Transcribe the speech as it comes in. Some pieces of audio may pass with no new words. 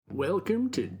Welcome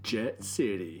to Jet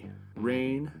City.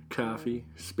 Rain, coffee,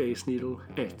 Space Needle,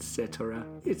 etc.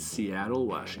 It's Seattle,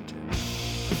 Washington.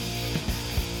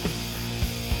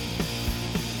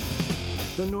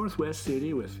 The Northwest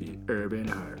city with the urban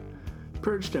heart.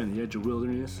 Perched on the edge of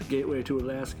wilderness, gateway to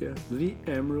Alaska, the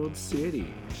Emerald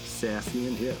City. Sassy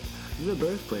and hip, the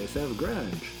birthplace of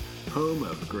grunge. Home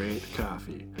of great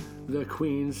coffee. The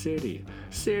Queen City,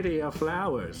 city of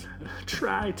flowers.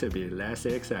 Try to be less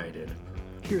excited.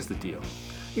 Here's the deal.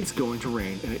 It's going to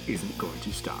rain and it isn't going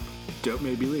to stop. Dope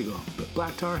may be legal, but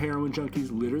black tar heroin junkies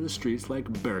litter the streets like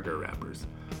burger wrappers.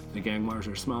 The gang wars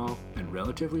are small and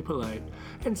relatively polite,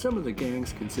 and some of the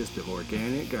gangs consist of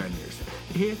organic gardeners.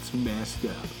 It's messed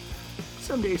up.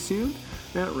 Someday soon,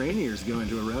 Mount Rainier's going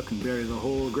to erupt and bury the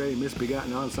whole great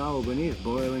misbegotten ensemble beneath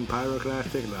boiling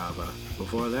pyroclastic lava.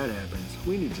 Before that happens,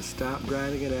 we need to stop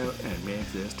grinding it out and make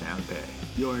this town pay.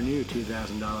 Your new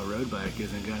 $2,000 road bike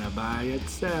isn't gonna buy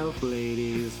itself,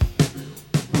 ladies.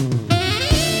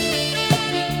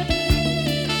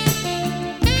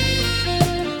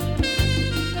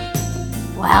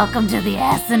 Welcome to the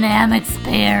S&M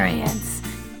experience.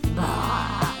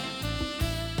 Bah.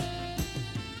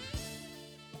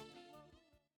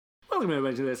 Welcome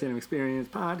everybody to the S&M Experience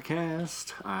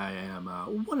podcast. I am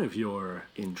one of your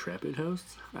intrepid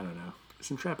hosts. I don't know.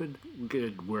 Is intrepid a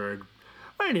good word?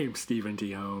 My name's Stephen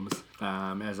T. Holmes.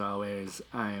 As always,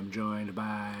 I am joined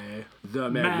by the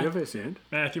magnificent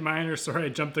Matthew Miner. Sorry, I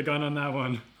jumped the gun on that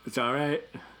one. It's all right.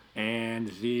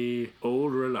 And the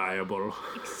old reliable.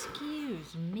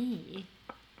 Excuse me.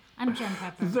 I'm Jen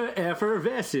Pepper. The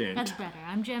effervescent. That's better.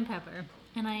 I'm Jen Pepper.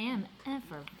 And I am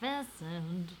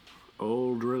effervescent.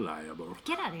 Old reliable.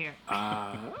 Get out of here.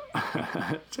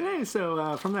 Today,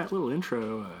 from that little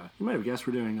intro, you might have guessed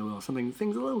we're doing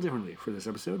things a little differently for this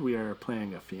episode. We are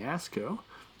playing a fiasco,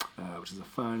 which is a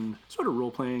fun sort of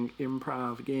role-playing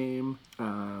improv game.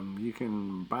 You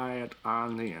can buy it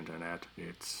on the internet.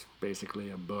 It's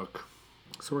basically a book.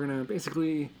 So we're going to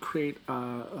basically create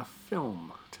a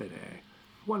film today.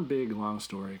 One big, long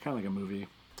story, kind of like a movie.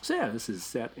 So yeah, this is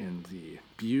set in the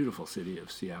beautiful city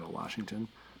of Seattle, Washington.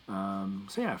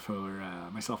 For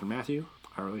myself and Matthew,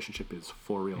 our relationship is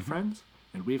for real friends,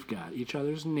 and we've got each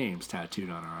other's names tattooed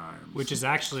on our arms. Which is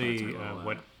actually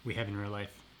what we have in real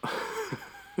life.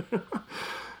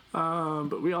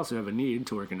 But we also have a need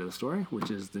to work into the story, which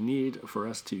is the need for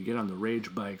us to get on the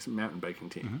Rage Bikes mountain biking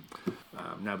team.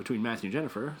 Now, between Matthew and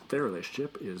Jennifer, their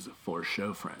relationship is for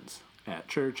show friends, at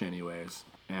church anyways.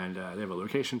 And they have a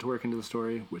location to work into the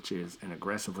story, which is an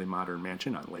aggressively modern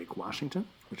mansion on Lake Washington,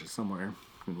 which is somewhere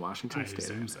in Washington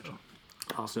State.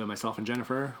 Also, myself and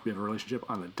Jennifer, we have a relationship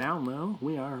on the down low.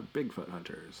 We are Bigfoot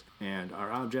hunters. And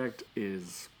our object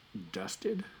is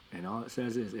dusted. And all it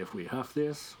says is, if we huff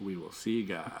this, we will see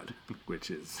God, which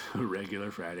is a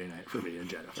regular Friday night for me and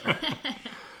Jennifer.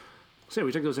 So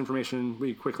we took those information.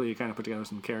 We quickly kind of put together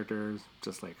some characters,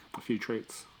 just like a few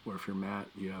traits. Or if you're Matt,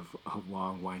 you have a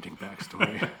long, winding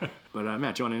backstory. But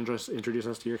Matt, do you want to introduce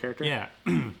us to your character? Yeah.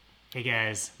 Hey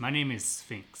guys, my name is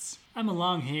Sphinx. I'm a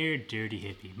long-haired, dirty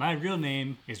hippie. My real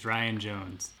name is Ryan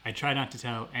Jones. I try not to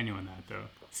tell anyone that, though.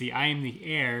 See, I am the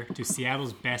heir to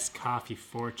Seattle's best coffee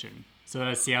fortune. So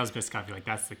that's Seattle's best coffee, like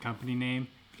that's the company name.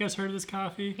 You guys heard of this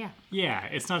coffee? Yeah. Yeah,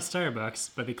 it's not Starbucks,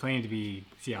 but they claim to be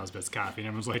Seattle's best coffee, and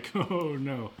everyone's like, oh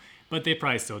no. But they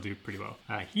probably still do pretty well.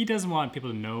 He doesn't want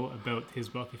people to know about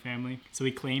his wealthy family, so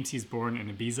he claims he's born in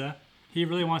Ibiza. He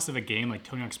really wants to have a game like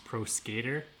Tony Hawk's Pro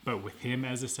Skater, but with him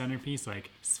as a centerpiece, like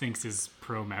Sphinx is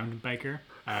Pro Mountain Biker.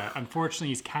 Unfortunately,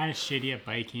 he's kind of shitty at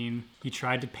biking. He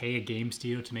tried to pay a game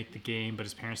studio to make the game, but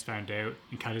his parents found out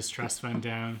and cut his trust fund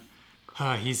down.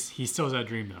 He still has that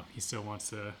dream though. He still wants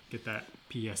to get that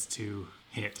PS2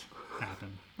 hit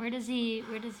happen. Where does he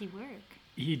work?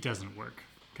 He doesn't work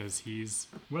because he's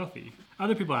wealthy.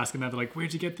 Other people ask him that, they're like,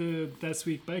 where'd you get that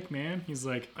sweet bike, man? He's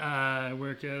like, I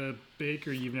work at a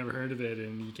bakery, you've never heard of it,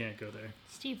 and you can't go there.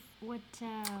 Steve, what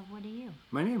are you?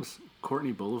 My name's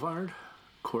Courtney Boulevard,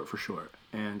 Court for short,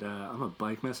 and I'm a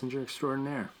bike messenger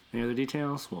extraordinaire. Any other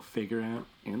details we'll figure out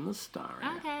in the story.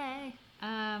 Okay.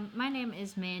 My name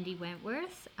is Mandy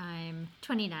Wentworth. I'm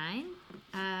 29.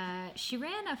 She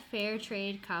ran a fair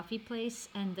trade coffee place,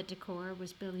 and the decor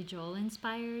was Billy Joel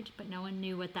inspired, but no one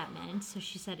knew what that meant, so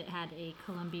she said it had a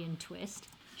Colombian twist.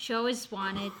 She always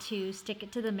wanted to stick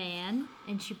it to the man,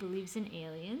 and she believes in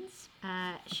aliens.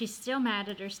 She's still mad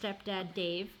at her stepdad,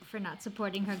 Dave, for not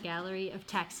supporting her gallery of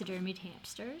taxidermied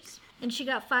hamsters. And she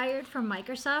got fired from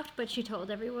Microsoft, but she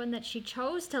told everyone that she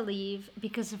chose to leave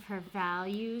because of her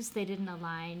values. They didn't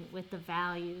align with the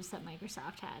values that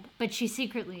Microsoft had. But she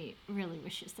secretly really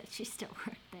wishes that she still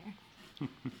worked there.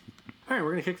 All right,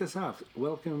 we're going to kick this off.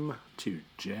 Welcome to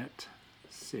Jet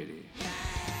City.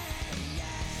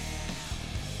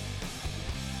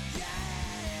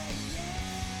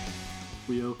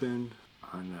 We opened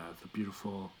on the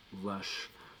beautiful, lush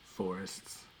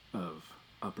forests of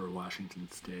Upper Washington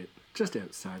State, just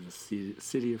outside the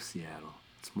city of Seattle.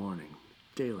 It's morning.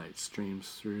 Daylight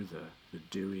streams through the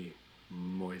dewy,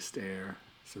 moist air,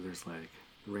 so there's like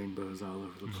rainbows all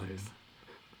over the place.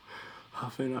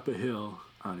 Huffing up a hill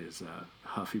on his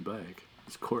huffy bike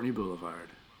is Courtney Boulevard,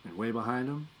 and way behind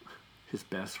him, his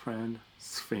best friend,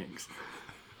 Sphinx.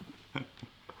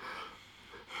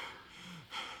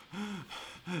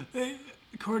 Hey,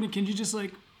 Courtney, can you just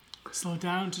like slow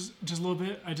down just a little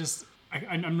bit?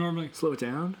 I'm normally... Slow it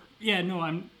down? Yeah, no,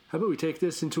 I'm... How about we take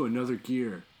this into another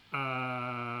gear?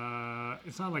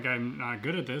 It's not like I'm not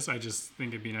good at this. I just think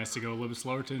it'd be nice to go a little bit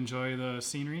slower to enjoy the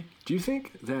scenery. Do you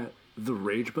think that the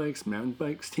Rage Bikes mountain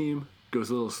bikes team goes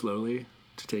a little slowly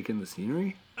to take in the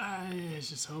scenery? I was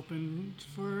just hoping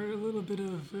for a little bit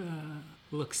of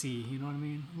look-see, you know what I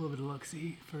mean? A little bit of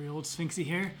look-see for the old Sphinxy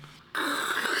here.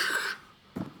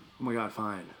 Oh my god,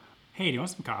 fine. Hey, do you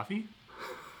want some coffee?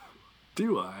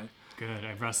 Do I? Good.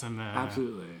 I brought some...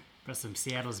 Absolutely. Brought some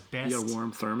Seattle's best. You got a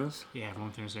warm thermos? Yeah,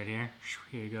 warm thermos right here.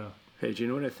 Here you go. Hey, do you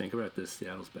know what I think about this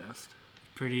Seattle's best?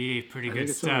 Pretty good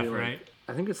stuff, right?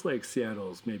 I think it's like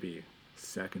Seattle's maybe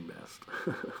second best.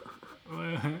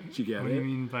 Did you get What it? do you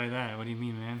mean by that? What do you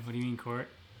mean, man? What do you mean, Court?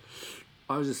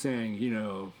 I was just saying, you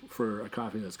know, for a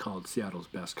coffee that's called Seattle's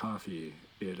Best Coffee,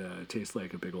 it tastes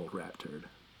like a big old rat turd.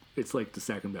 It's like the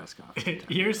second best coffee.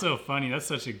 You're so funny. That's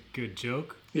such a good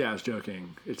joke. Yeah, I was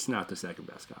joking. It's not the second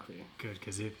best coffee. Good,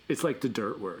 because if... It's like the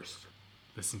dirt worst.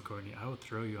 Listen, Courtney, I will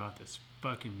throw you off this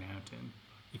fucking mountain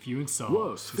if you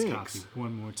insult this Sphinx. coffee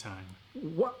one more time.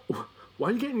 What? Why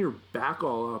are you getting your back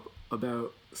all up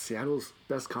about Seattle's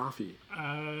best coffee?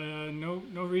 No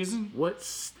reason. What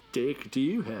stake do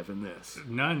you have in this?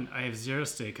 None. I have zero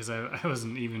stake because I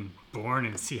wasn't even born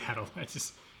in Seattle.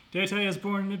 Did I tell you I was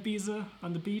born in Ibiza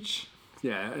on the beach?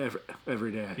 Yeah,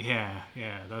 every day. Yeah,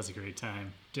 that was a great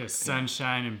time. Just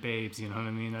sunshine and babes, you know what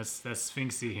I mean? That's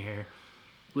Sphinxy here.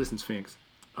 Listen, Sphinx,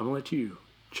 I'm gonna let you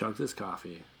chug this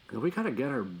coffee, and we gotta get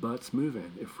our butts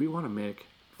moving if we want to make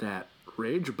that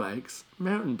Rage Bikes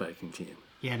mountain biking team.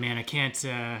 Yeah, man, I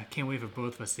can't wait for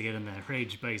both of us to get in the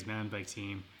Rage Bikes mountain bike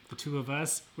team. The two of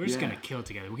us, we're just gonna kill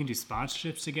together. We can do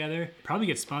sponsorships together. Probably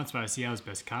get sponsored by Seattle's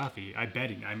Best Coffee. I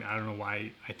bet it. I don't know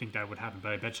why I think that would happen,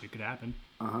 but I bet you it could happen.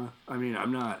 I mean,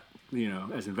 I'm not,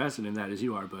 as invested in that as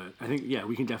you are, but I think,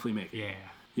 we can definitely make it.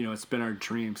 Yeah. It's been our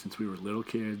dream since we were little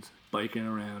kids, biking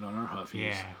around on our Huffies.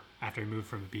 Yeah, after we moved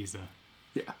from Ibiza.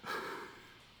 Yeah.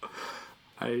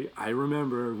 I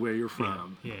remember where you're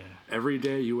from. Yeah. Every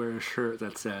day you wear a shirt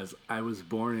that says, I was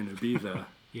born in Ibiza.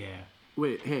 Yeah.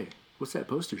 Wait, hey, what's that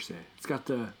poster say? It's got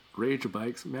the Rage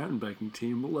Bikes mountain biking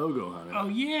team logo on it. Oh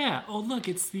yeah. Oh look,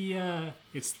 it's the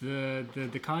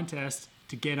contest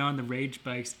to get on the Rage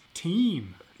Bikes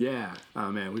team. Yeah.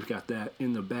 Oh man, we've got that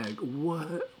in the bag.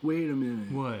 What? Wait a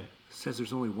minute. What? It says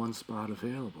there's only one spot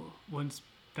available.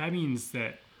 That means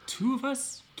that two of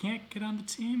us can't get on the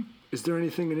team? Is there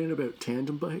anything in it about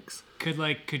tandem bikes?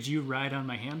 Could you ride on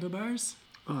my handlebars?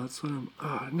 Oh, that's what I'm...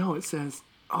 no, it says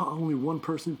only one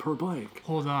person per bike.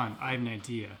 Hold on, I have an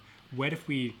idea. What if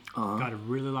we got a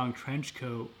really long trench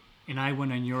coat and I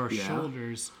went on your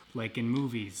shoulders like in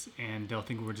movies, and they'll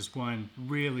think we're just one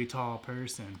really tall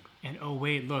person. And oh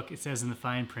wait, look, it says in the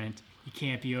fine print, you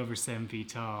can't be over 7 feet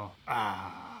tall.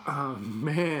 Oh,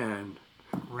 man.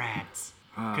 Rats.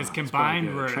 Because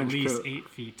combined we're at least coat. 8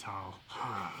 feet tall.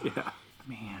 Yeah.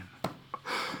 Man.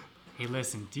 Hey,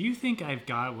 listen, do you think I've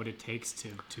got what it takes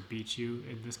to beat you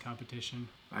in this competition?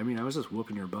 I mean, I was just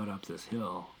whooping your butt up this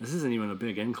hill. This isn't even a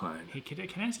big incline. Hey, can I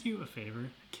ask you a favor?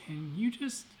 Can you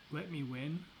just let me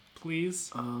win,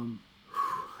 please?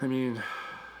 I mean,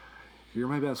 you're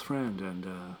my best friend, and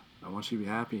I want you to be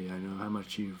happy. I know how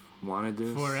much you've wanted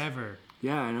this. Forever.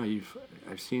 Yeah, I know.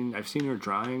 I've seen your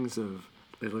drawings of...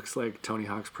 It looks like Tony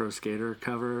Hawk's Pro Skater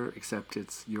cover, except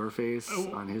it's your face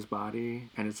on his body,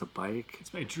 and it's a bike.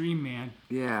 It's my dream, man.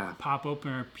 Yeah. Pop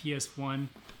open our PS1,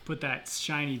 put that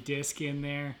shiny disc in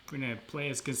there. We're going to play,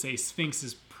 it's going to say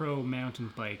Sphinx's Pro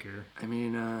Mountain Biker. I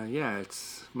mean,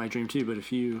 it's my dream too, but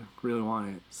if you really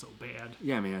want it... So bad.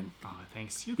 Yeah, man. Oh,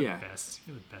 thanks. You're the best.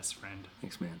 You're the best friend.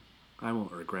 Thanks, man. I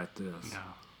won't regret this. No.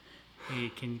 Hey,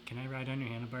 can I ride on your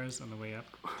handlebars on the way up?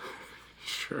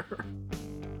 Sure.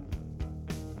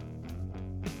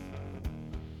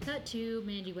 Cut to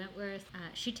Mandy Wentworth.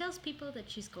 She tells people that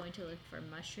she's going to look for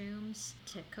mushrooms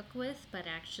to cook with, but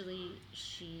actually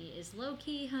she is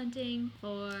low-key hunting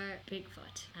for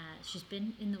Bigfoot. She's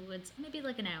been in the woods maybe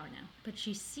like an hour now, but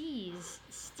she sees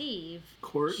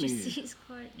Courtney. She sees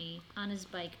Courtney on his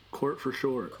bike. Court for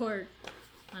short. Court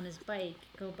on his bike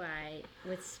go by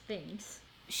with Sphinx.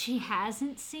 She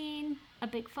hasn't seen a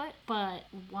Bigfoot, but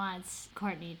wants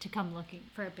Courtney to come looking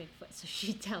for a Bigfoot, so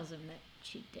she tells him that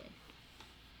she did.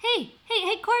 Hey,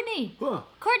 Courtney! Whoa.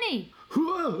 Courtney!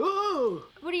 Whoa, whoa.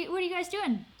 What are you guys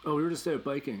doing? Oh, we were just out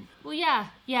biking. Well, yeah,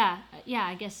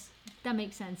 I guess that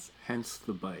makes sense. Hence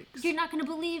the bikes. You're not gonna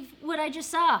believe what I just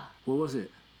saw. What was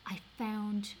it? I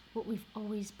found what we've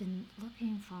always been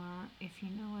looking for, if you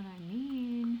know what I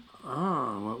mean.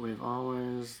 Oh, what we've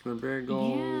always, the big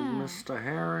old Mr.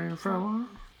 Harry fella?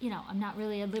 You know, I'm not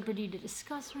really at liberty to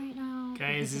discuss right now.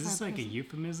 Guys, is this like a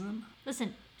euphemism?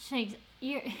 Listen, Sphinx,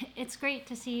 it's great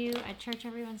to see you at church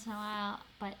every once in a while,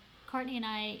 but Courtney and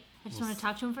I just want to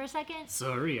talk to him for a second.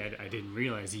 Sorry, I didn't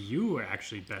realize you were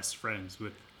actually best friends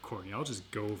with Courtney. I'll just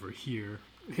go over here.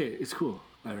 Hey, it's cool,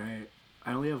 alright?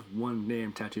 I only have one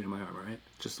name tattooed on my arm, alright?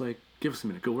 Just give us a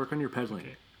minute. Go work on your peddling.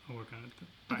 Okay, I'll work on it.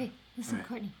 Bye. Okay, listen, Right.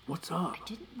 Courtney. What's up? I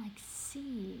didn't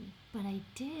see, but I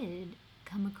did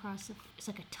come across it's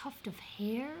like a tuft of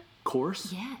hair.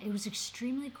 Coarse? Yeah, it was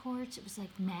extremely coarse. It was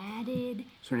like matted.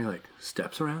 Is there any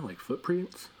steps around?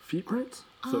 Footprints? Feet prints?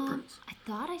 Footprints. I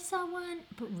thought I saw one,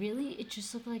 but really it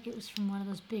just looked like it was from one of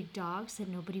those big dogs that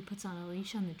nobody puts on a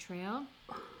leash on the trail.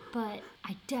 But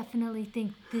I definitely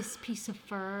think this piece of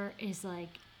fur is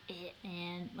it,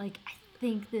 man. I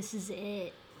think this is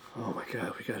it. Oh my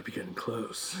god, we gotta be getting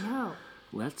close. No.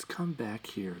 Let's come back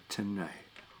here tonight.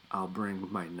 I'll bring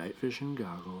my night vision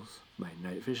goggles, my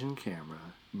night vision camera,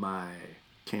 my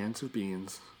cans of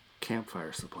beans,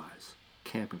 campfire supplies,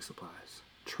 camping supplies,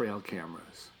 trail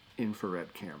cameras,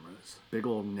 infrared cameras, big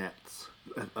old nets,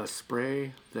 a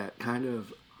spray that kind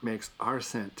of makes our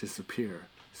scent disappear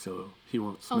so he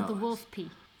won't smell Oh, the us. wolf pee.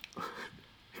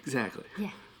 Exactly.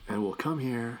 Yeah. And we'll come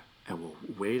here and we'll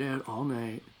wait out all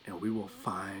night and we will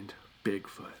find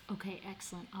Bigfoot. Okay,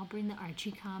 excellent. I'll bring the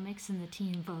Archie comics and the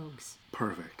Teen Vogues.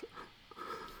 Perfect.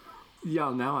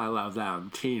 Y'all know I love them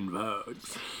Teen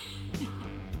Vogues.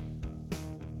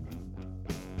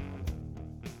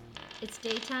 It's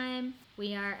daytime.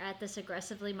 We are at this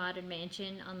aggressively modded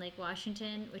mansion on Lake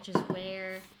Washington, which is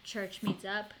where church meets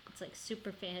up. It's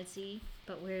super fancy,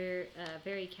 but we're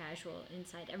very casual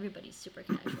inside. Everybody's super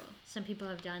casual. Some people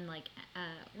have done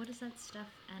what is that stuff?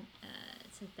 And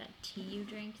it's like that tea you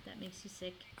drink that makes you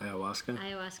sick.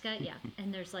 Ayahuasca, yeah.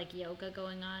 And there's yoga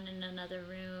going on in another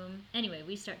room. Anyway,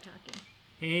 we start talking.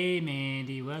 Hey,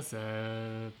 Mandy, what's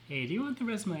up? Hey, do you want the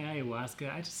rest of my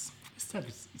ayahuasca? This stuff,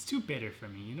 it's too bitter for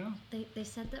me, you know? They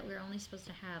said that we're only supposed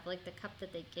to have, the cup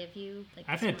that they give you.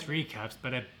 I've had 3 cups,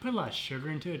 but I put a lot of sugar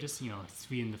into it, just,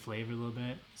 sweeten the flavor a little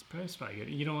bit. It's probably good.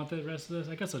 You don't want the rest of this?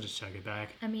 I guess I'll just chug it back.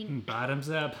 I mean... Bottoms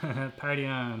up. Party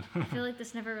on. I feel like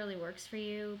this never really works for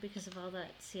you because of all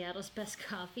that Seattle's best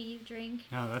coffee you drink.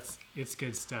 No, it's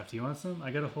good stuff. Do you want some? I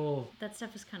got a whole... That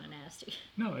stuff is kind of nasty.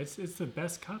 No, it's the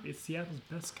best coffee. It's Seattle's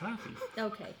best coffee.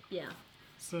 Okay, yeah.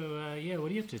 So, what are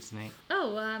you up to tonight?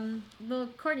 Oh, well,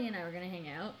 Courtney and I were going to hang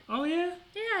out. Oh, yeah?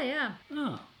 Yeah.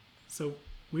 Oh, so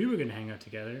we were going to hang out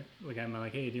together. I'm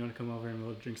like, hey, do you want to come over and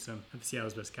we'll drink some of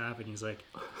Seattle's best coffee? And he's like,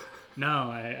 no,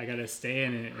 I got to stay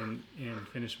in and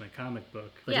finish my comic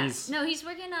book. But he's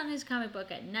working on his comic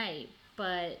book at night,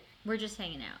 but we're just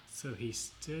hanging out. So he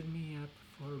stood me up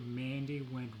for Mandy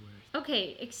Wentworth.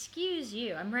 Okay, excuse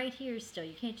you. I'm right here still.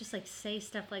 You can't just say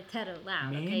stuff like that out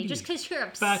loud, Mandy okay? Just because you're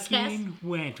obsessed. Fucking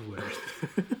Wentworth.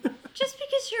 Just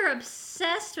because you're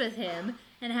obsessed with him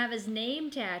and have his name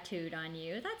tattooed on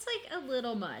you, that's a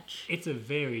little much. It's a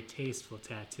very tasteful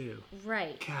tattoo.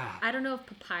 Right. God. I don't know if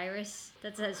papyrus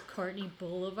that says Courtney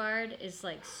Boulevard is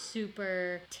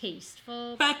super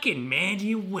tasteful. Fucking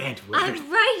Mandy Wentworth.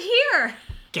 I'm right here.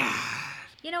 God.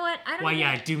 You know what? Why you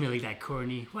gotta do me like that,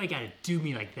 Courtney? Why you gotta do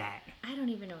me like that? I don't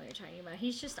even know what you're talking about.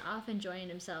 He's just off enjoying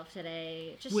himself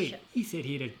today. Wait, he said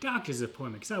he had a doctor's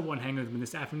appointment because I want to hang with him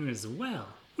this afternoon as well.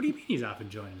 What do you mean he's off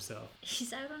enjoying himself?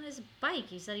 He's out on his bike.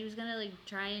 He said he was gonna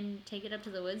try and take it up to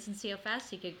the woods and see how fast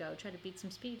he could go. Try to beat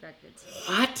some speed records.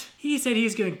 What? He said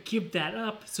he's gonna give that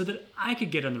up so that I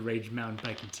could get on the Rage mountain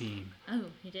biking team. Oh,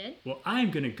 he did? Well, I'm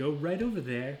gonna go right over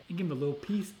there and give him a little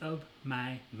piece of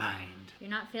my mind. You're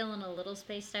not feeling a little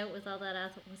spaced out with all that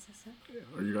what's this?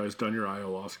 Are you guys done your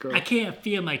ayahuasca? I can't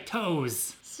feel my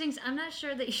toes. Sphinx, I'm not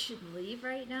sure that you should leave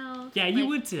right now. Yeah, you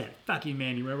would say that. Fucking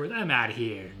Mandy Wentworth. I'm out of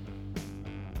here.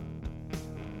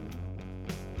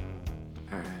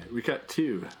 Alright, we cut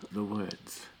to the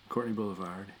woods. Courtney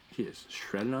Boulevard. He is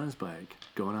shredding on his bike,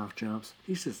 going off jumps.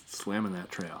 He's just slamming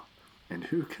that trail. And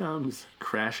who comes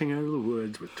crashing out of the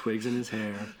woods with twigs in his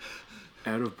hair,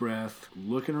 out of breath,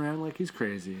 looking around like he's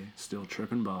crazy, still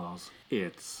tripping balls?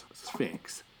 It's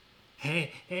Sphinx.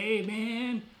 Hey,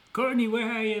 man. Courtney, where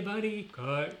are you, buddy?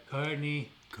 Courtney.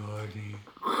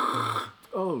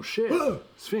 Oh, shit.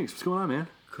 Sphinx, what's going on, man?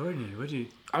 Courtney, what'd you...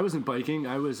 I wasn't biking.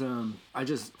 I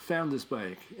just found this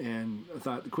bike, and I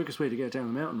thought the quickest way to get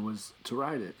down the mountain was to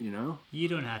ride it, you know? You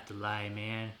don't have to lie,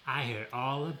 man. I heard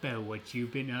all about what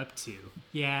you've been up to.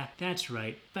 Yeah, that's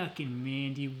right. Fucking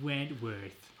Mandy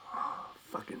Wentworth.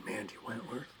 Fucking Mandy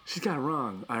Wentworth. She's got it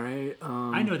wrong, all right?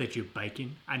 I know that you're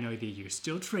biking. I know that you're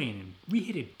still training. We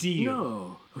hit a deal.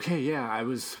 No. Okay, yeah, I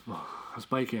was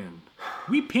biking.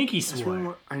 We pinky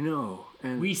swore. I know.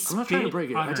 And We I'm not trying to spit break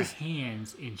it. on I our just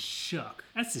hands and shook.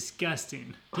 That's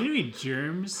disgusting. Do you know how many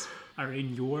germs are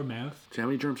in your mouth? Do you know how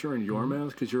many germs are in your mouth?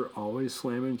 Because you're always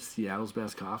slamming Seattle's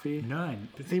best coffee. None.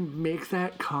 They make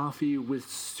that coffee with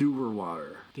sewer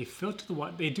water. They filter the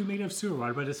water. They do make it of sewer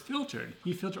water, but it's filtered.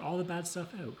 You filter all the bad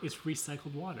stuff out. It's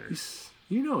recycled water.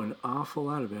 You know an awful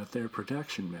lot about their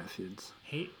production methods.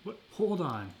 Hey, hold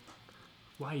on.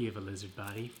 Why you have a lizard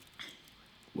body?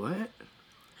 What?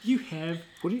 You have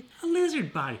What do you... a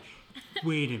lizard body.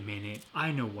 Wait a minute. I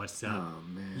know what's up. Oh,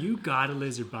 man. You got a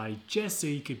lizard body just so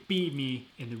you could beat me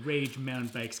in the Rage Mountain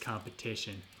Bikes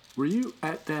competition. Were you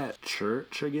at that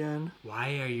church again?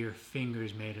 Why are your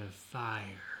fingers made of fire?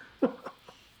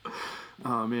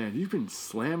 Oh, man, you've been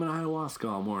slamming ayahuasca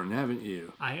all morning, haven't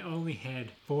you? I only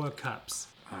had 4 cups.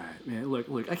 All right, man,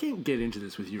 look, I can't get into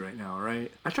this with you right now, all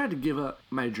right? I tried to give up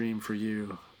my dream for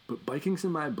you, but biking's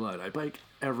in my blood. I bike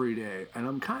every day, and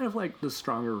I'm kind of like the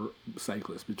stronger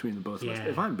cyclist between the both of us,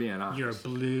 if I'm being honest. You're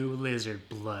blue lizard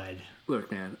blood.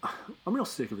 Look, man, I'm real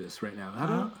sick of this right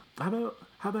now.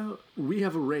 How about we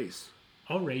have a race?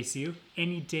 I'll race you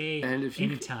any day, And if you-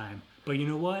 anytime. But you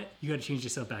know what? You gotta change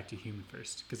yourself back to human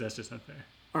first, because that's just unfair.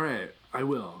 All right, I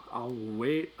will. I'll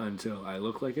wait until I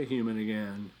look like a human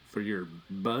again for your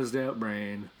buzzed out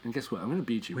brain. And guess what? I'm gonna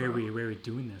beat you, Where bro. are we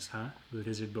doing this, huh?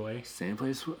 Lizard boy? Same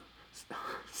place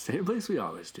we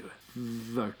always do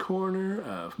it. The corner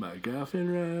of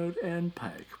McGuffin Road and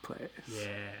Pike Place.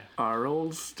 Yeah. Our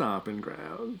old stomping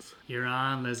grounds. You're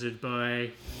on, lizard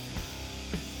boy.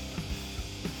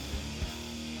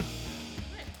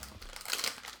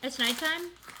 It's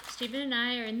nighttime. Stephen and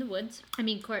I are in the woods.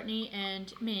 Courtney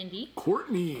and Mandy.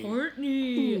 Courtney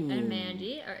And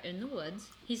Mandy are in the woods.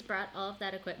 He's brought all of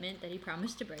that equipment that he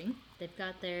promised to bring. They've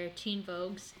got their Teen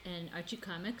Vogues and Archie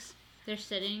comics. They're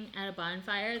sitting at a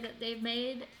bonfire that they've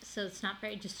made, so it's not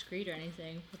very discreet or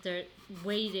anything. But they're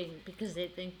waiting because they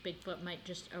think Bigfoot might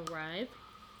just arrive.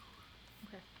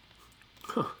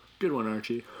 Okay. Good one,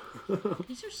 Archie.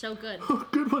 These are so good.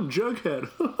 Good one, Jughead.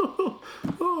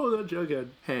 Oh, that Jughead.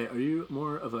 Hey, are you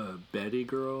more of a Betty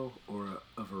girl or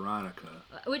a Veronica?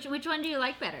 Which one do you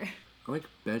like better? I like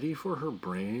Betty for her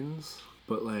brains,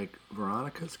 but like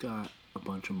Veronica's got a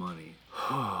bunch of money.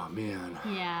 Oh, man.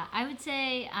 Yeah, I would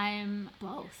say I'm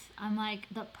both. I'm like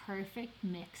the perfect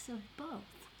mix of both.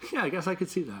 Yeah, I guess I could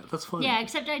see that. That's funny. Yeah,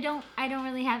 except I don't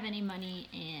really have any money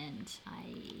and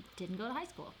I didn't go to high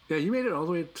school. Yeah, you made it all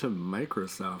the way to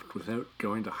Microsoft without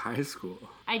going to high school.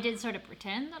 I did sort of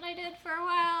pretend that I did for a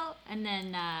while, and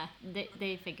then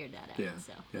they figured that out. Yeah,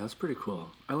 So. yeah, that's pretty cool.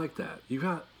 I like that. You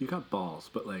got balls,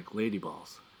 but like lady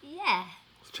balls. Yeah.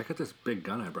 Check out this big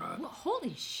gun I brought. Well,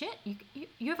 holy shit!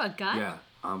 You have a gun? Yeah,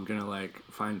 I'm gonna like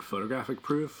find photographic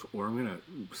proof, or I'm gonna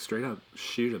straight up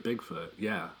shoot a Bigfoot.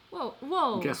 Yeah.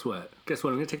 Whoa. Guess what? I'm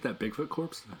gonna take that Bigfoot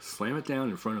corpse, slam it down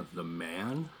in front of the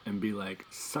man, and be like,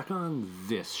 "Suck on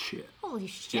this shit." Holy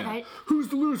shit! Yeah. Who's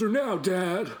the loser now,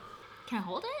 Dad? Can I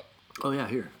hold it? Oh yeah,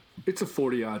 here. It's a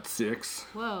 40-06.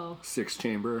 Whoa.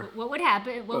 6-chamber. What would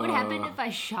happen? What would happen if I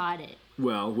shot it?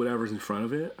 Well, whatever's in front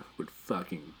of it would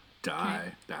fucking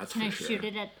die. That's for sure. Can I shoot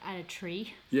it at a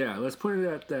tree? Yeah, let's put it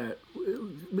at that.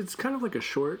 It's kind of like a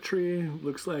short tree.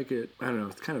 Looks like it. I don't know.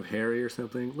 It's kind of hairy or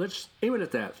something. Let's aim it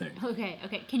at that thing. Okay.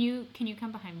 Can you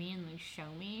come behind me and like show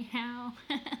me how?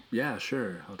 Yeah,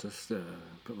 sure. I'll just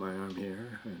put my arm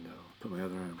here and I'll put my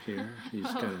other arm here. You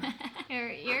just gotta.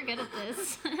 You're good at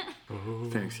this.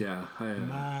 Thanks. Yeah.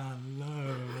 My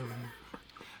love,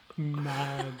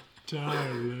 my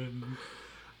darling,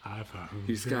 I've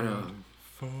He's gotta.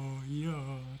 for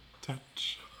your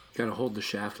touch. Gotta hold the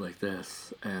shaft like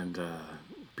this and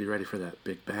be ready for that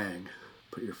big bang.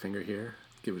 Put your finger here.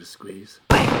 Give it a squeeze.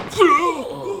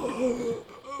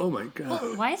 Oh my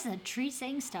god. Why is the tree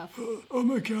saying stuff? Oh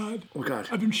my god. Oh god.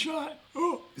 I've been shot.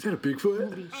 Oh. Is that a Bigfoot?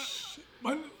 Holy shit.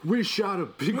 We shot a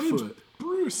Bigfoot.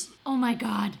 Bruce. Oh my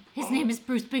God. His name is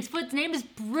Bruce. Bigfoot's name is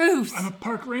Bruce. I'm a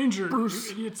park ranger. Bruce.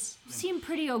 You idiots. You seem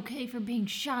pretty okay for being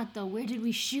shot, though. Where did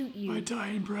we shoot you? My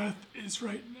dying breath is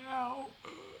right now.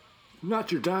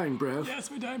 Not your dying breath.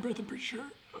 Yes, my dying breath, I'm pretty sure.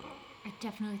 I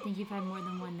definitely think you've had more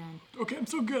than one then. Okay, I'm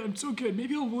so good.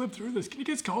 Maybe I'll live through this. Can you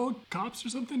guys call cops or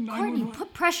something? Courtney, 911?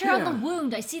 put pressure on Yeah. the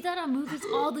wound. I see that on movies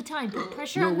all the time. Put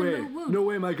pressure No on way. the wound. No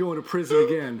way am I going to prison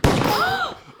again.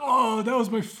 Oh, that was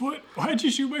my foot. Why'd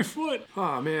you shoot my foot?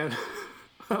 Aw, man.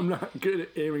 I'm not good at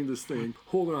aiming this thing.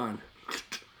 Hold on.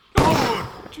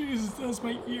 Oh, Jesus, that was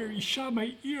my ear. You shot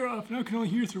my ear off. Now I can only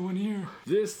hear through one ear.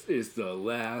 This is the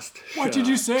last shot. What did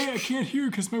you say? I can't hear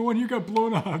because my one ear got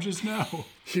blown off just now.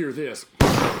 Hear this.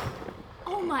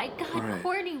 Oh my God, All right.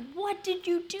 Courtney, what did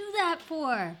you do that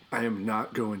for? I am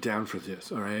not going down for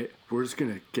this, all right? We're just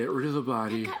going to get rid of the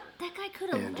body. That guy could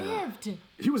have And, lived.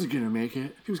 He wasn't going to make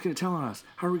it. He was going to tell on us.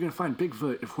 How are we going to find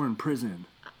Bigfoot if we're in prison?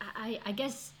 I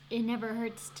guess it never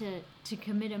hurts to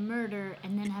commit a murder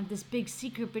and then have this big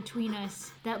secret between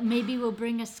us that maybe will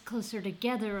bring us closer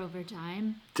together over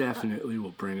time. Definitely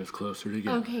will bring us closer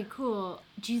together. Okay, cool.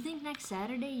 Do you think next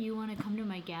Saturday you want to come to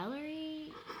my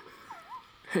gallery?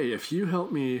 Hey, if you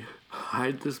help me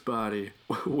hide this body...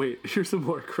 Wait, here's a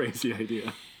more crazy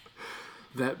idea.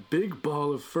 That big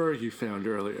ball of fur you found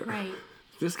earlier. Right.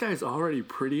 This guy's already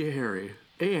pretty hairy.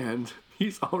 And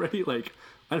he's already like,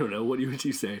 I don't know, what would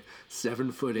you say?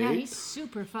 7'8"? Yeah, he's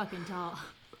super fucking tall.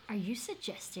 Are you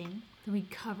suggesting that we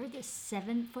cover this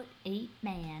 7'8"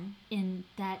 man in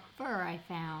that fur I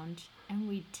found and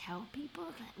we tell people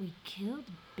that we killed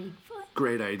Bigfoot?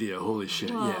 Great idea. Holy shit.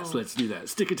 Whoa. Yes, let's do that.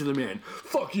 Stick it to the man.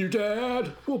 Fuck you,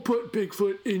 Dad. We'll put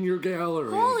Bigfoot in your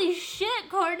gallery. Holy shit,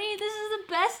 Courtney, this is the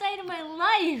best night of my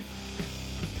life.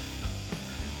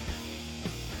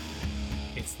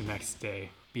 It's the next day.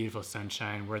 Beautiful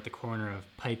sunshine. We're at the corner of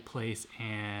Pike Place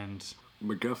and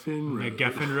MacGuffin Road.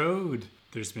 MacGuffin Road.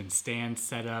 There's been stands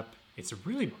set up. It's a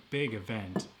really big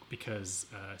event because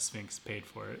Sphinx paid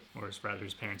for it, or rather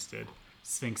his parents did.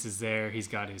 Sphinx is there. He's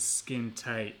got his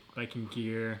skin-tight biking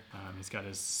gear. He's got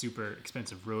his super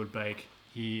expensive road bike.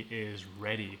 He is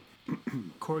ready.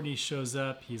 Courtney shows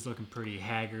up. He's looking pretty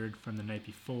haggard from the night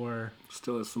before.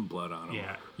 Still has some blood on him.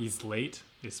 Yeah, he's late.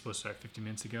 It's supposed to start 50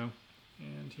 minutes ago.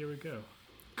 And here we go.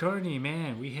 Courtney,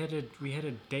 man, we had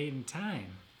a date and time.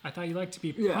 I thought you liked to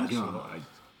be punctual. no.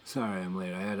 Sorry I'm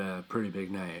late. I had a pretty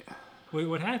big night. Wait,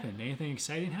 what happened? Anything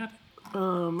exciting happen?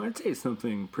 I'd say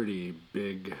something pretty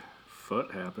big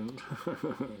foot happened.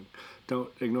 Don't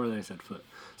ignore that I said foot.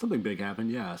 Something big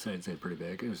happened, yeah, so I'd say pretty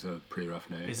big. It was a pretty rough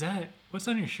night. Is that what's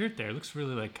on your shirt there? It looks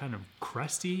really like kind of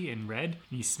crusty and red.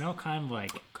 And you smell kind of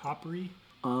like coppery.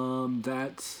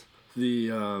 That's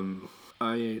the,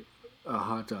 I ate a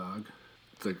hot dog,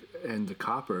 and the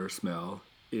copper smell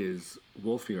is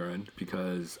wolf urine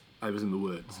because I was in the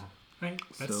woods. Right?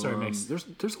 That So sort of makes.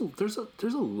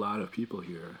 there's a lot of people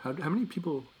here. How many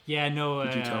people? Yeah, no.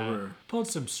 Did you tell her? Pulled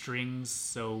some strings,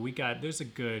 so there's a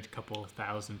good couple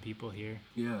thousand people here.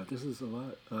 Yeah, this is a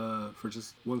lot for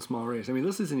just one small race. I mean,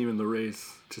 this isn't even the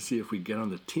race to see if we get on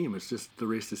the team. It's just the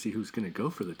race to see who's going to go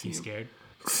for the team. You scared?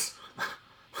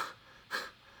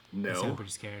 You sound No,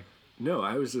 pretty scared. no.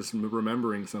 I was just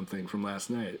remembering something from last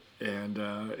night, and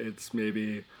it's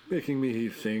maybe making me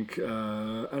think.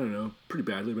 I don't know, pretty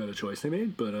badly about a choice I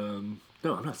made, but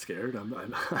no, I'm not scared. I'm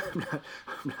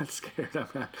not scared.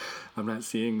 I'm not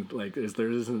seeing like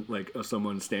there isn't like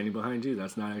someone standing behind you.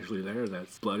 That's not actually there.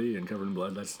 That's bloody and covered in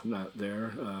blood. That's not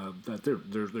there.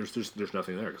 There's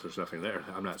nothing there because there's nothing there.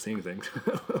 I'm not seeing things.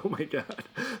 Oh my god.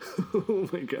 Oh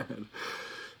my god.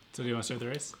 So do you want to start the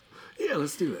race? Yeah,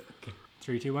 let's do it. Okay.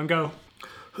 3, 2, 1, go.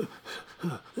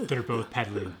 They're both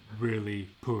pedaling really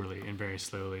poorly and very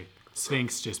slowly.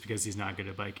 Sphinx just because he's not good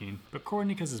at biking, but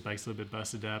Courtney because his bike's a little bit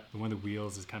busted up and one of the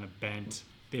wheels is kind of bent.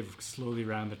 They've slowly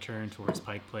round the turn towards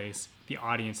Pike Place. The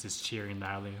audience is cheering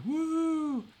loudly.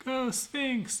 Woo! Go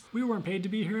Sphinx! We weren't paid to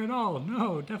be here at all.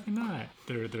 No, definitely not.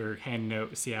 They're handing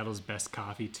out Seattle's best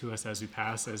coffee to us as we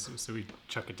pass, so we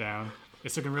chuck it down.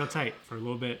 It's looking real tight. For a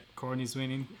little bit, Courtney's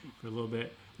winning. For a little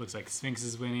bit, looks like Sphinx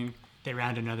is winning. They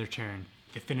round another turn.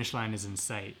 The finish line is in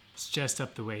sight. It's just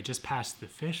up the way, just past the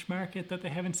fish market that they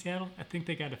have in Seattle. I think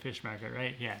they got a fish market,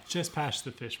 right? Yeah, just past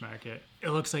the fish market. It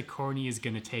looks like Courtney is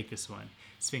going to take this one.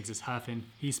 Sphinx is huffing,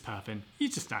 he's puffing.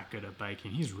 He's just not good at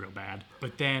biking. He's real bad.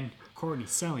 But then Courtney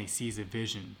suddenly sees a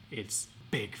vision. It's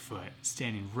Bigfoot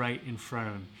standing right in front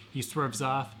of him. He swerves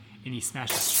off and he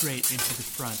smashes straight into the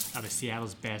front of a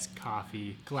Seattle's best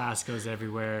coffee. Glass goes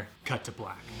everywhere. Cut to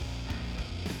black.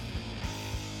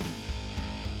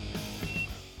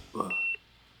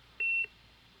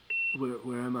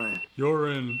 Where am I?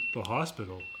 You're in the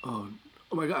hospital. Oh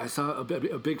my God! I saw a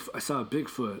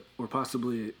Bigfoot, or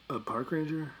possibly a park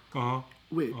ranger. Uh-huh.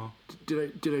 Wait,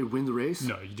 did I win the race?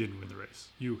 No, you didn't win the race.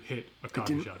 You hit a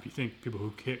coffee shop. You think people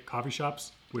who hit coffee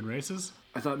shops win races?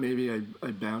 I thought maybe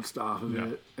I bounced off of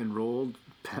it and rolled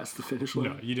past the finish line.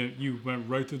 No, you didn't. You went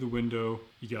right through the window.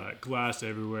 You got glass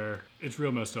everywhere. It's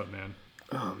real messed up, man.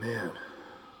 Oh man,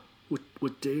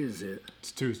 what day is it?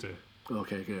 It's Tuesday.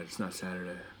 Okay, good. It's not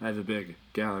Saturday. I have a big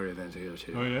gallery event to go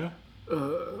to. Oh yeah?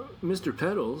 Mr.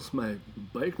 Pedals, my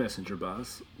bike messenger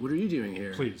boss, what are you doing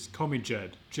here? Please, call me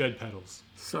Jed. Jed Pedals.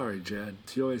 Sorry, Jed.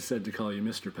 You always said to call you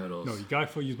Mr. Pedals. No, you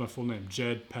gotta use my full name.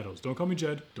 Jed Pedals. Don't call me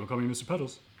Jed. Don't call me Mr.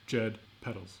 Pedals. Jed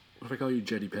Pedals. What if I call you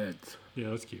Jetty Peds? Yeah,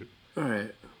 that's cute.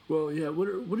 Alright. Well, yeah, what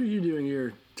are you doing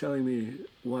here telling me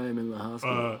why I'm in the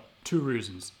hospital? 2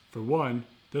 reasons. For one,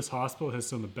 this hospital has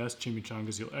some of the best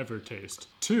chimichangas you'll ever taste.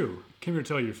 2, came here to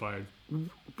tell you you're fired.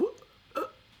 What?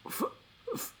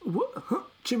 What? Huh?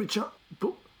 Chimichanga?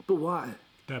 But why?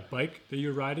 That bike that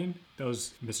you're riding, that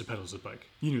was Mr. Pedals' bike.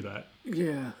 You knew that.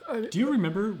 Yeah. Do you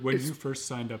remember when you first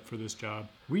signed up for this job?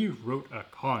 We wrote a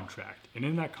contract, and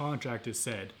in that contract it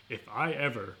said, if I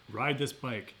ever ride this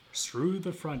bike through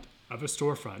the front of a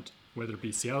storefront, whether it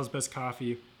be Seattle's Best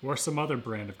Coffee or some other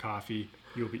brand of coffee,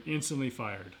 you'll be instantly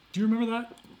fired. Do you remember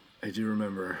that? I do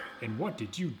remember. And what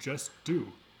did you just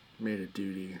do? Made a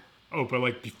duty. Oh, but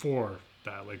like before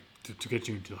that, like to get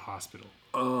you into the hospital.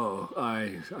 Oh,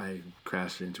 I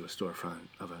crashed into a storefront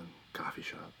of a coffee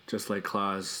shop, just like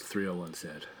Clause 301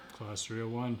 said. Clause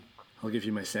 301. I'll give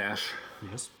you my sash.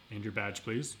 Yes, and your badge,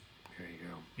 please. Here you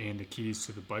go. And the keys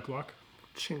to the bike lock.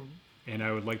 Ching. And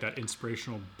I would like that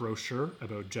inspirational brochure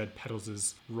about Jed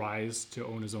Pedals' rise to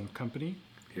own his own company.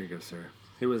 Here you go, sir.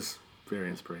 It was very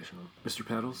inspirational. Mr.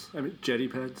 Pedals? I mean, Jetty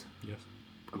Peds? Yes.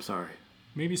 I'm sorry.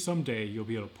 Maybe someday you'll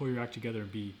be able to pull your act together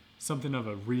and be something of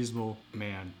a reasonable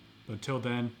man. But until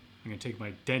then, I'm going to take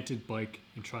my dented bike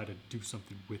and try to do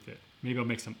something with it. Maybe I'll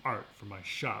make some art for my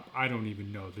shop. I don't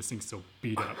even know. This thing's so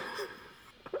beat up.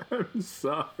 I'm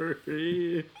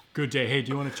sorry. Good day. Hey,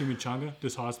 do you want a chimichanga?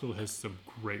 This hospital has some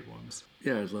great ones.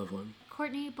 Yeah, I'd love one.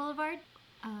 Courtney Boulevard,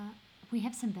 we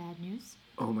have some bad news.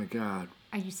 Oh my God.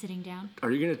 Are you sitting down? Are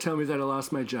you going to tell me that I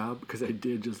lost my job? Because I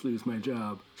did just lose my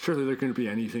job. Surely there couldn't be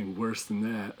anything worse than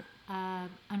that.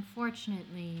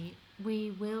 Unfortunately,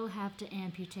 we will have to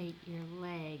amputate your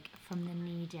leg from the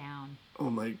knee down. Oh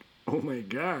my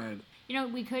God. You know,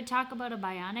 we could talk about a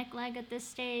bionic leg at this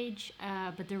stage,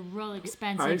 but they're real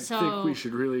expensive. I so think we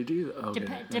should really do that.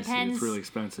 Okay, depends. It's really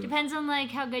expensive. Depends on like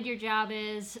how good your job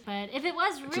is. But if it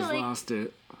was I just really lost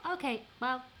it. okay,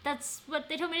 well, that's what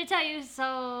they told me to tell you.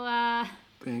 So,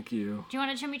 Thank you. do you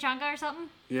want a chimichanga or something?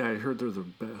 Yeah, I heard they're the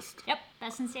best. Yep,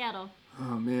 best in Seattle.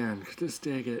 Oh man, could this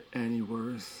day get any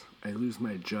worse? I lose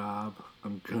my job.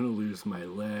 I'm gonna lose my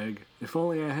leg. If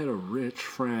only I had a rich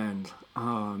friend.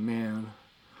 Oh man.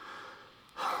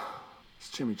 This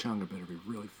chimichanga better be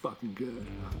really fucking good.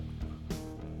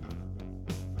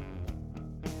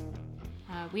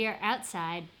 We are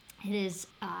outside. It is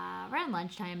around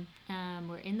lunchtime.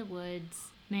 We're in the woods.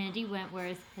 Mandy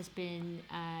Wentworth has been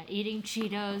eating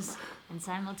Cheetos and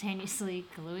simultaneously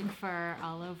gluing fur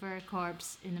all over a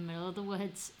corpse in the middle of the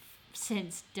woods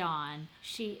since dawn.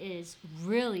 She is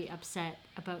really upset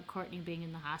about Courtney being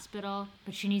in the hospital,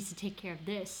 but she needs to take care of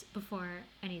this before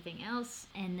anything else.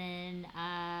 And then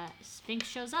Sphinx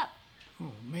shows up.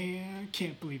 Oh man, I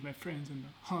can't believe my friend's in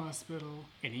the hospital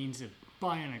and he needs a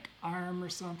bionic arm or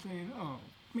something. Oh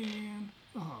man.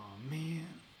 Oh man.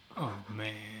 Oh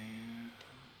man.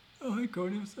 Oh, hey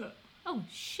Courtney, what's up? Oh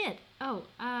shit. Oh,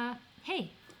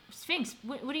 hey, Sphinx,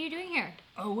 what are you doing here?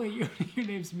 Oh wait, your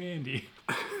name's Mandy.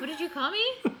 What did you call me?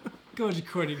 Go to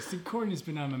Courtney. See, Courtney's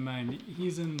been on my mind.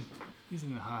 He's in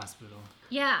the hospital.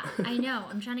 Yeah, I know.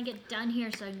 I'm trying to get done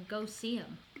here so I can go see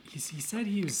him. He said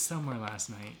he was somewhere last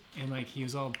night, and like he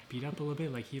was all beat up a little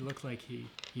bit. Like he looked like he'd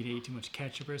ate too much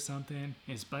ketchup or something. And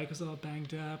his bike was all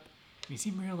banged up. And he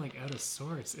seemed real like out of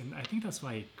sorts. And I think that's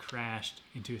why he crashed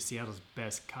into Seattle's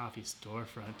Best Coffee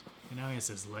storefront. And now he has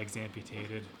his legs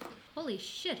amputated. Holy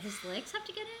shit, his legs have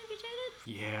to get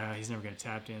amputated? Yeah, he's never gonna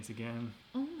tap dance again.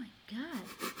 Oh my god.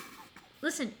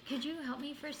 Listen, could you help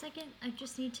me for a second? I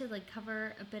just need to like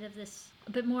cover a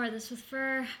bit more of this with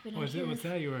fur. What's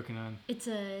that you're working on? It's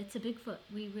a Bigfoot.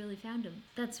 We really found him.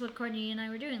 That's what Courtney and I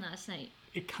were doing last night.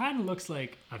 It kind of looks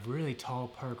like a really tall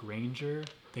park ranger.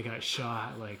 They got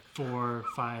shot like 4 or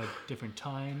 5 different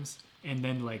times, and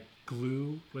then like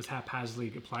glue was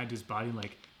haphazardly applied to his body,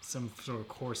 like some sort of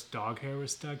coarse dog hair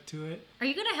was stuck to it. Are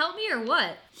you gonna help me or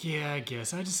what? Yeah, I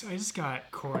guess. I just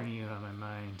got Courtney on my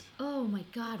mind. Oh my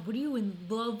god, what are you in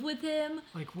love with him?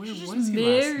 Like, where Should was just he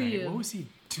last marry night? him. What was he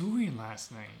doing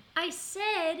last night? I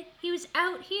said he was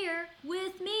out here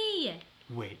with me.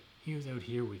 Wait, he was out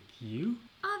here with you?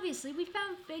 Obviously, we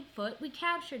found Bigfoot, we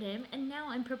captured him, and now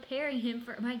I'm preparing him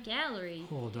for my gallery.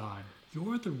 Hold on.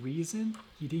 You're the reason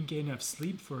he didn't get enough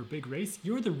sleep for a big race?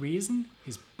 You're the reason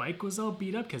his bike was all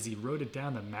beat up because he rode it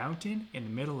down the mountain in the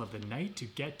middle of the night to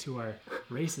get to our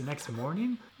race the next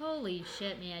morning? Holy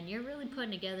shit, man. You're really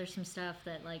putting together some stuff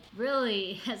that, like,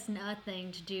 really has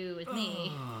nothing to do with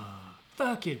me.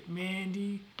 Fuck it,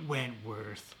 Mandy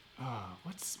Wentworth.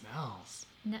 What smells?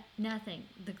 Nothing.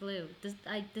 The glue.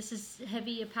 This is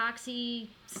heavy epoxy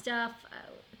stuff.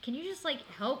 Can you just, like,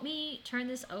 help me turn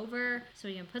this over so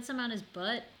we can put some on his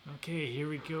butt? Okay, here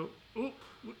we go. Oh,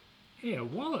 hey, a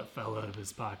wallet fell out of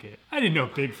his pocket. I didn't know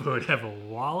Bigfoot would have a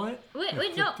wallet.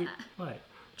 Wait, no. What?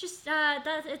 Just,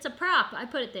 it's a prop. I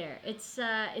put it there.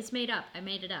 It's made up. I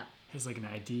made it up. Has like an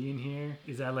ID in here?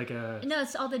 Is that like a... No,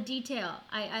 it's all the detail.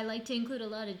 I like to include a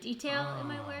lot of detail in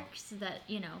my work so that,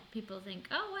 people think,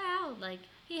 oh, wow, like,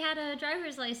 he had a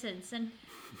driver's license and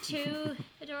 2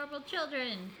 adorable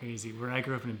children. Crazy. Where I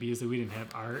grew up in Ibiza, we didn't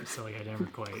have art, so like I never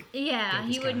quite... Yeah,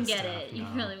 you you wouldn't get it. You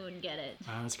really wouldn't get it.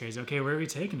 That's crazy. Okay, where are we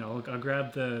taking it? I'll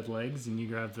grab the legs and you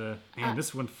grab the... Man,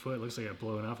 this one foot looks like it's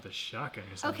blowing off with a shotgun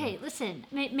or something. Okay, listen.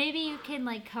 Maybe you can,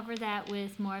 like, cover that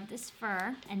with more of this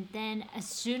fur, and then as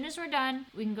soon as we're done,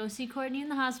 we can go see Courtney in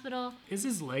the hospital. Is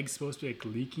his leg supposed to be like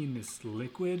leaking this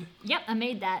liquid? Yep, I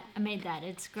made that.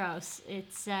 It's gross.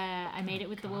 I made it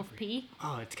with the wolf pee.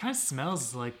 Oh, it kind of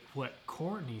smells like what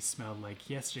Courtney smelled like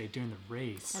yesterday during the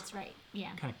race. That's right.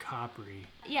 Yeah. Kind of coppery.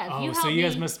 Yeah. If you so help you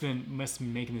guys me... must have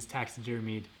been making this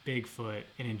taxidermied Bigfoot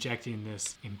and injecting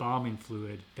this embalming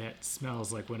fluid that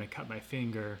smells like when I cut my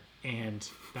finger, and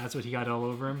that's what he got all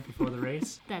over him before the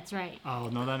race. That's right. Oh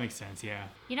no, that makes sense. Yeah.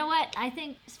 You know what? I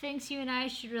think Sphinx, you and I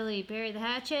should really bury the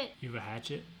hatchet. You have a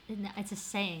hatchet? No, it's a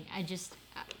saying.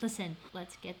 Listen.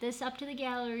 Let's get this up to the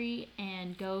gallery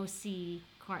and go see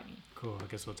Courtney. Cool. I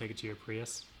guess we'll take it to your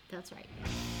Prius. That's right.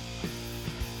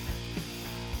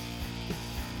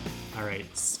 All right,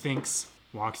 Sphinx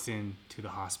walks into the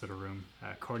hospital room.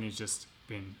 Courtney's just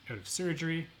been out of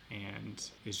surgery and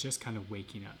is just kind of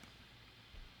waking up.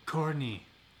 Courtney,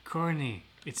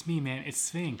 it's me, man. It's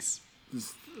Sphinx.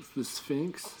 The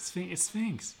Sphinx? It's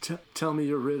Sphinx. Tell me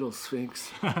your riddle,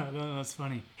 Sphinx. No, that's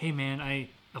funny. Hey, man, I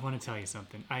want to tell you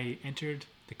something. I entered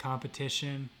the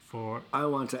competition for... I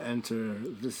want to enter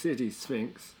the city,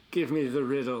 Sphinx. Give me the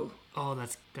riddle. Oh,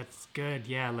 that's good.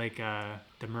 Yeah, like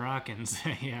the Moroccans.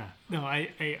 Yeah. No,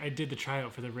 I did the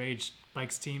tryout for the Rage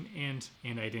Bikes team, and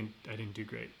I didn't do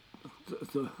great.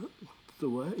 The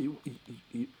what? You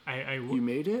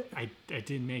made it? I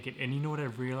did make it, and you know what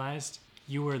I've realized?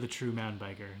 You were the true mountain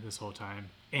biker this whole time,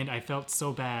 and I felt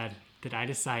so bad that I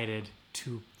decided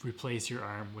to replace your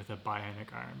arm with a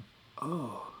bionic arm.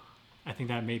 Oh. I think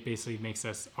that basically makes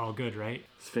us all good, right?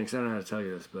 Sphinx, I don't know how to tell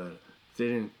you this, but they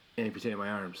didn't amputate my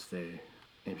arms. They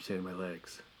amputated my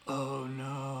legs. Oh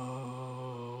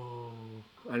no.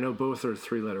 I know both are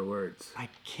 3-letter words. I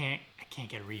can't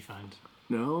get a refund.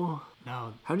 No?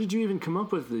 No. How did you even come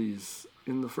up with these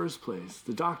in the first place?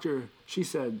 The doctor, she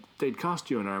said they'd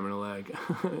cost you an arm and a leg.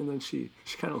 And then she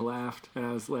kind of laughed, and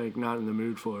I was like not in the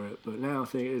mood for it. But now I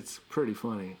think it's pretty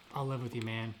funny. I'll live with you,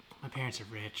 man. My parents are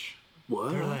rich.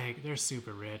 What? They're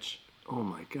super rich. Oh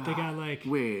my god. They got like...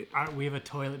 Wait. We have a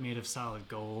toilet made of solid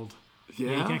gold.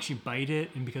 Yeah? You can actually bite it,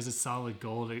 and because it's solid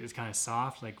gold, it's kind of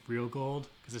soft, like real gold,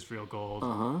 because it's real gold.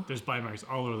 Uh-huh. There's bite marks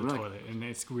all over the toilet, and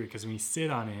it's weird, because when you sit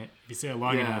on it, if you sit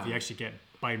long enough, you actually get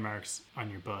bite marks on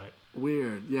your butt.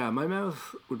 Weird. Yeah, my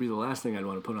mouth would be the last thing I'd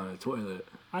want to put on a toilet.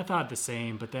 I thought the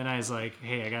same, but then I was like,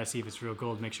 hey, I gotta see if it's real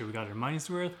gold, make sure we got our money's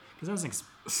worth, because that was an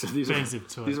expensive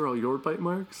toilet. These are all your bite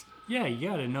marks? Yeah, you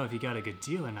gotta know if you got a good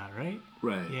deal or not, right?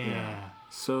 Right. Yeah.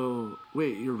 So,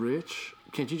 wait, you're rich?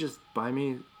 Can't you just buy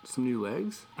me some new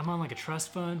legs? I'm on like a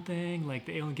trust fund thing. Like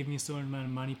they only give me a certain amount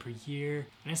of money per year.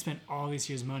 And I spent all these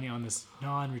years' money on this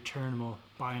non-returnable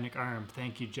bionic arm.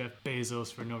 Thank you, Jeff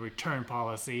Bezos, for no return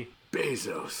policy.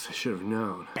 Bezos. I should have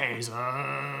known.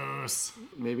 Bezos.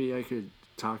 Maybe I could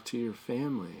talk to your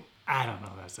family. I don't know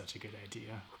if that's such a good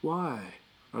idea. Why?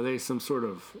 Are they some sort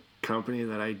of company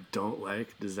that I don't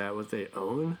like? Is that what they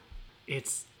own?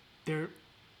 They're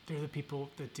the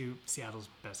people that do Seattle's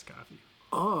best coffee.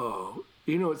 Oh,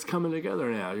 it's coming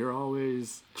together now. You're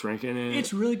always drinking it.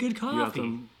 It's really good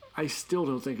coffee. I still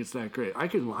don't think it's that great. I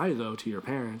can lie, though, to your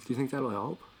parents. Do you think that'll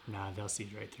help? Nah, they'll see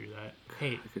right through that.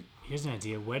 Hey, here's an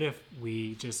idea. What if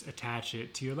we just attach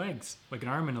it to your legs? Like an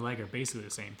arm and a leg are basically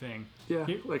the same thing. Yeah,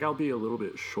 like I'll be a little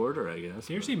bit shorter, I guess.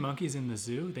 Do you ever see monkeys in the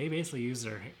zoo? They basically use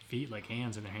their feet like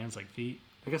hands and their hands like feet.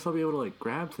 I guess I'll be able to like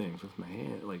grab things with my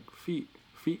hand, like feet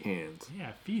hands.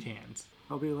 Yeah, feet hands.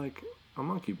 I'll be like a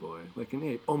monkey boy, like an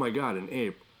ape. Oh my god, an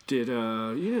ape. You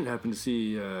didn't happen to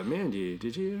see Mandy,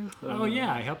 did you? Oh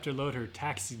yeah, I helped her load her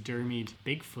taxidermied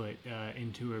Bigfoot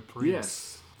into her Prius.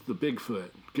 Yes, the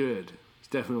Bigfoot. Good. It's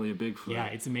definitely a Bigfoot. Yeah,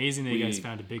 it's amazing that you guys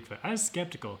found a Bigfoot. I was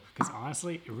skeptical because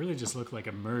honestly, it really just looked like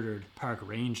a murdered park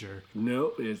ranger.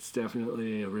 Nope, it's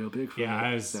definitely a real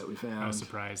Bigfoot that we found. I was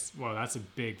surprised. Well, that's a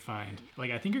big find.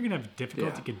 Like, I think you're gonna have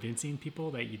difficulty convincing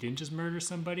people that you didn't just murder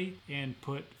somebody and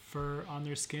put fur on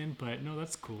their skin, but no,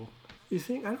 that's cool. You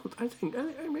think? I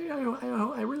really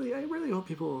hope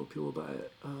people buy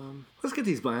it. Let's get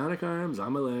these bionic arms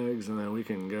on my legs, and then we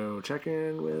can go check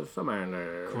in with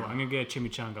Amanda. Cool. I'm gonna get a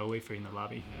chimichanga. I'll wait for you in the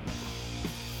lobby.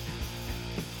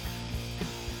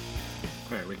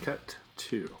 All right, we cut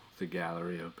to the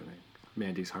gallery opening.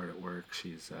 Mandy's hard at work.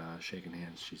 She's shaking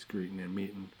hands. She's greeting and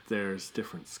meeting. There's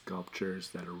different sculptures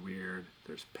that are weird.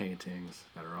 There's paintings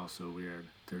that are also weird.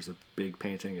 There's a big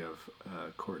painting of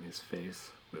Courtney's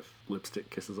face with lipstick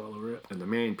kisses all over it. And the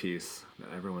main piece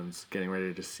that everyone's getting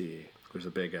ready to see, there's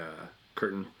a big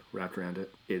curtain wrapped around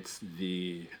it. It's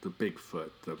the Bigfoot,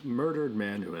 the murdered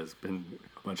man who has been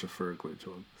a bunch of fur glued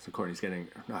to him. So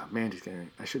Mandy's getting,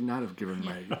 I should not have given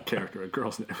my character a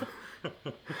girl's name.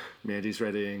 Mandy's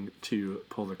ready to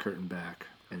pull the curtain back,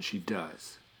 and she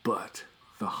does. But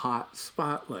the hot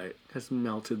spotlight has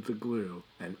melted the glue,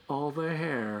 and all the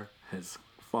hair has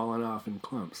fallen off in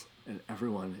clumps, and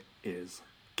everyone is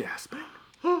gasping.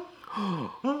 Oh,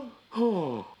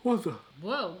 what the?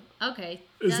 Whoa, okay.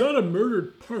 Is that a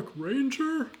murdered park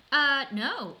ranger?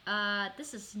 No.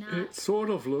 This is not... It sort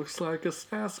of looks like a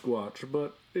Sasquatch,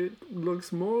 but it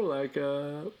looks more like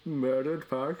a murdered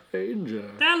park ranger.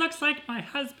 That looks like my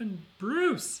husband,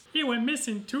 Bruce. He went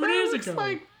missing 2 days ago. That looks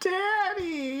like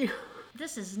Daddy.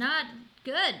 This is not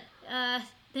good.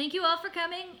 Thank you all for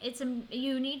coming.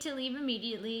 You need to leave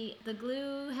immediately. The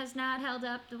glue has not held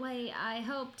up the way I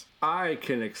hoped. I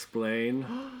can explain.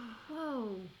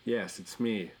 Whoa. Yes, it's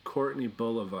me, Courtney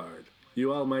Boulevard.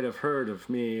 You all might have heard of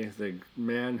me, the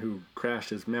man who crashed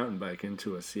his mountain bike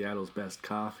into a Seattle's Best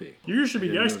Coffee. You should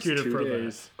be executed for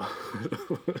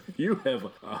that. You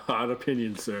have a hot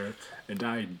opinion, sir, and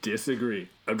I disagree.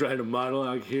 I'm trying to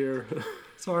monologue here.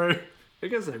 Sorry. I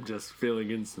guess I'm just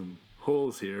filling in some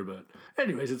holes here, but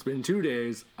anyways, it's been 2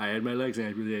 days. I had my legs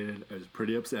amputated. I was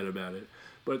pretty upset about it.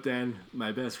 But then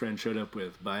my best friend showed up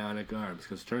with bionic arms,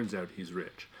 because turns out he's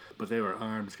rich. But they were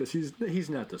arms, because he's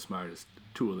not the smartest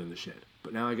tool in the shed.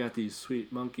 But now I got these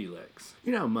sweet monkey legs.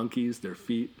 You know how monkeys, their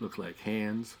feet look like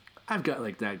hands? I've got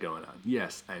like that going on.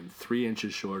 Yes, I'm 3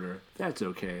 inches shorter. That's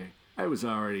okay. I was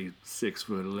already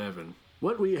 6'11".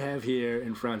 What we have here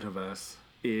in front of us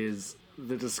is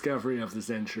the discovery of the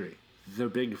century. The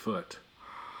Bigfoot.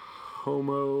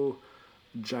 Homo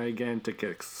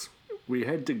giganticus. We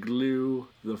had to glue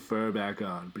the fur back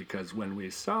on because when we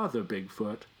saw the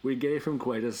Bigfoot, we gave him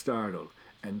quite a startle.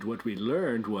 And what we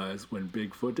learned was when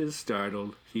Bigfoot is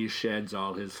startled, he sheds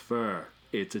all his fur.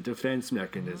 It's a defense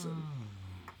mechanism.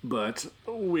 But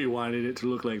we wanted it to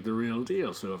look like the real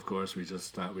deal, so of course we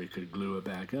just thought we could glue it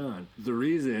back on. The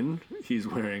reason he's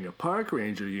wearing a park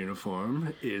ranger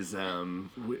uniform is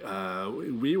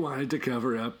we wanted to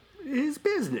cover up his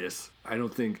business. I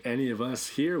don't think any of us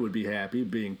here would be happy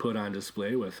being put on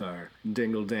display with our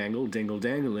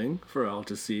dingle-dangling for all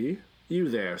to see. You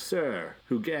there, sir,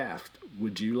 who gasped.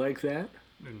 Would you like that?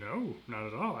 No, not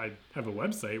at all. I have a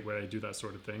website where I do that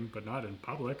sort of thing, but not in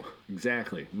public.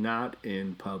 Exactly, not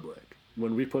in public.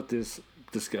 When we put this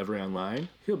discovery online,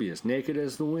 he'll be as naked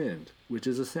as the wind, which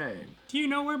is a saying. Do you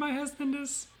know where my husband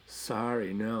is?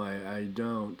 Sorry, no, I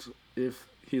don't. If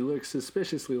he looks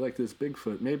suspiciously like this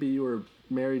Bigfoot, maybe you were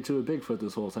married to a Bigfoot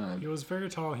this whole time. He was very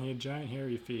tall and he had giant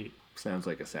hairy feet. Sounds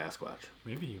like a Sasquatch.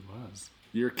 Maybe he was.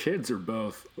 Your kids are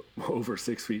both over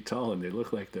 6 feet tall and they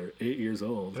look like they're 8 years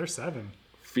old. They're 7.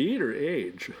 Feet or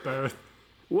age? Both.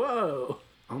 Whoa!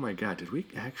 Oh my god, did we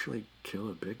actually kill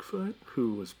a Bigfoot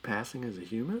who was passing as a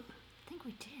human? I think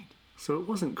we did. So it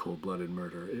wasn't cold-blooded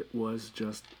murder, it was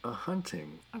just a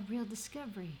hunting. A real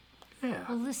discovery. Yeah.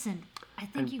 Well, listen, I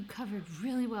think you covered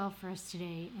really well for us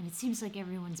today, and it seems like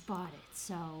everyone's bought it,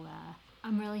 so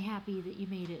I'm really happy that you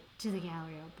made it to the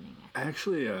gallery opening. I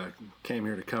actually came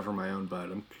here to cover my own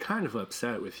butt. I'm kind of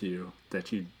upset with you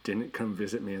that you didn't come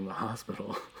visit me in the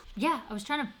hospital. Yeah, I was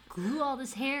trying to glue all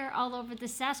this hair all over the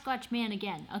Sasquatch man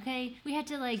again, okay? We had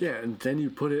to Yeah, and then you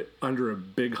put it under a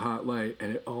big hot light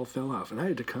and it all fell off and I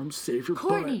had to come save your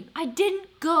Courtney, I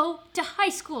didn't go to high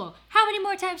school. How many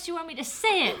more times do you want me to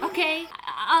say it, okay?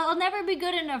 I'll never be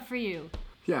good enough for you.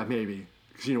 Yeah, maybe.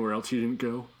 Because you know where else you didn't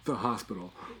go? The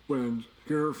hospital. When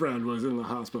your friend was in the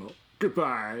hospital.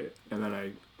 Goodbye. And then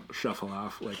I shuffle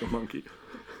off like a monkey.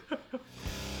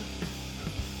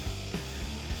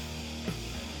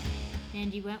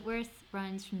 Mandy Wentworth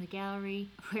runs from the gallery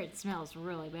where it smells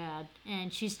really bad,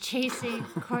 and she's chasing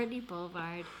Courtney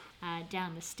Boulevard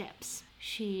down the steps.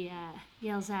 She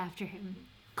yells after him,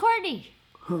 "Courtney!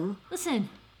 Huh? Listen,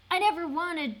 I never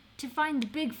wanted to find the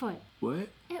Bigfoot. What?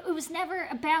 It was never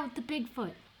about the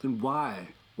Bigfoot." Then why?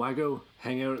 Why go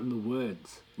hang out in the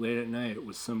woods late at night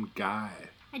with some guy?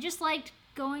 I just liked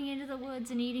going into the woods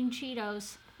and eating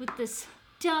Cheetos with this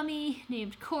dummy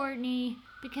named Courtney,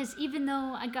 because even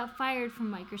though I got fired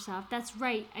from Microsoft, that's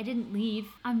right, I didn't leave.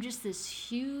 I'm just this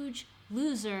huge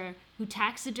loser who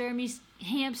taxidermies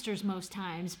hamsters most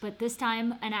times, but this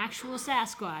time an actual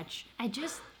Sasquatch. I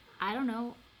don't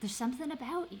know, there's something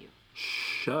about you.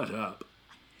 Shut up.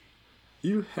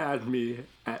 You had me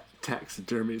at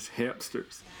taxidermies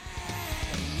hamsters.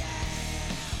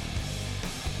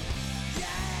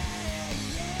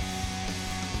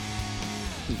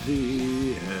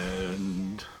 The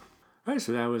end. All right,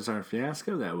 so that was our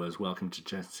fiasco. That was Welcome to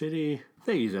Jet City.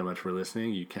 Thank you so much for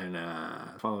listening. You can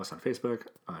follow us on Facebook,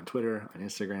 on Twitter, on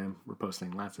Instagram. We're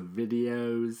posting lots of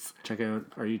videos. Check out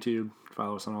our YouTube.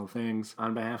 Follow us on all the things.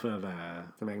 On behalf of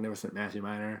the magnificent Matthew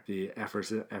Miner, the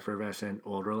effervescent,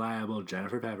 old reliable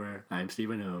Jennifer Pepper, I'm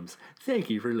Stephen Holmes. Thank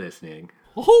you for listening.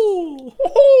 Oh,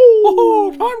 oh,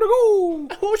 time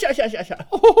to go. Oh, sha.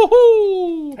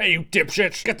 Oh, hey, you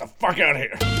dipshits, get the fuck out of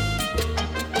here.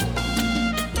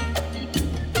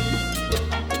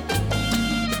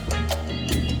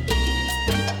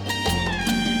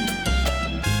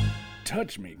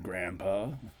 Touch me, Grandpa.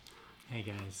 Hey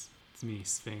guys, it's me,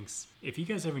 Sphinx. If you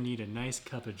guys ever need a nice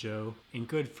cup of joe and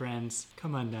good friends,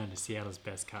 come on down to Seattle's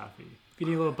Best Coffee. If you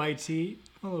need a little bite to eat,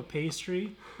 a little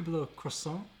pastry, a little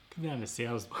croissant, come down to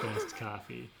Seattle's Best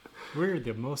Coffee. We're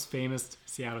the most famous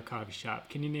Seattle coffee shop.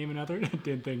 Can you name another?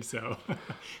 Didn't think so.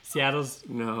 Seattle's...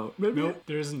 No. Nope,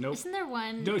 there isn't. Nope. Isn't there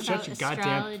one No, about shut your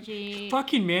astrology? goddamn...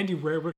 Fucking Mandy Wentworth.